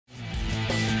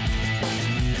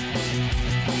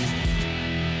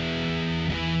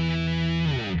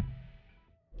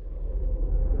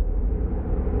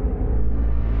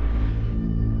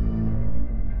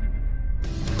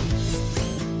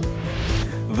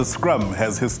The scrum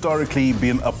has historically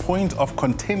been a point of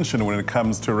contention when it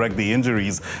comes to rugby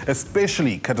injuries,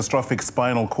 especially catastrophic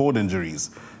spinal cord injuries.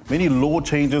 Many law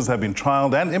changes have been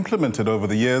trialled and implemented over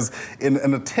the years in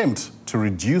an attempt to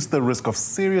reduce the risk of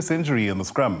serious injury in the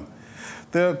scrum.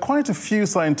 There are quite a few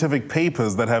scientific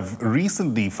papers that have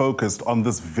recently focused on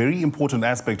this very important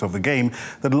aspect of the game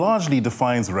that largely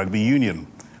defines rugby union.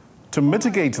 To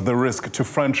mitigate the risk to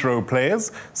front row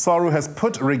players, SARU has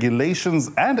put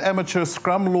regulations and amateur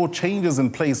scrum law changes in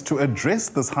place to address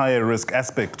this higher risk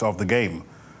aspect of the game.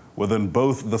 Within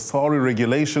both the SARU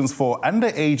regulations for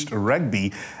underaged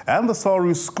rugby and the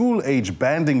SARU school age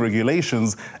banding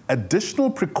regulations,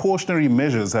 additional precautionary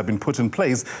measures have been put in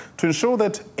place to ensure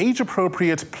that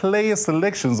age-appropriate player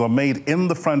selections are made in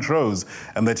the front rows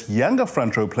and that younger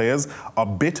front row players are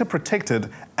better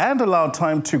protected and allowed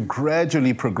time to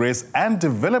gradually progress and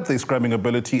develop their scrumming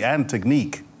ability and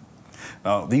technique.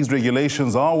 Now, these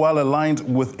regulations are well aligned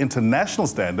with international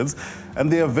standards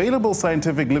and the available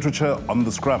scientific literature on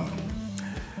the scrum.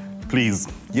 Please,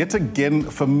 yet again,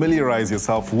 familiarize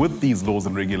yourself with these laws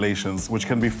and regulations, which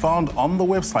can be found on the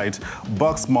website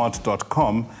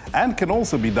boxsmart.com and can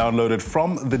also be downloaded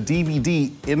from the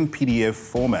DVD in PDF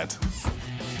format.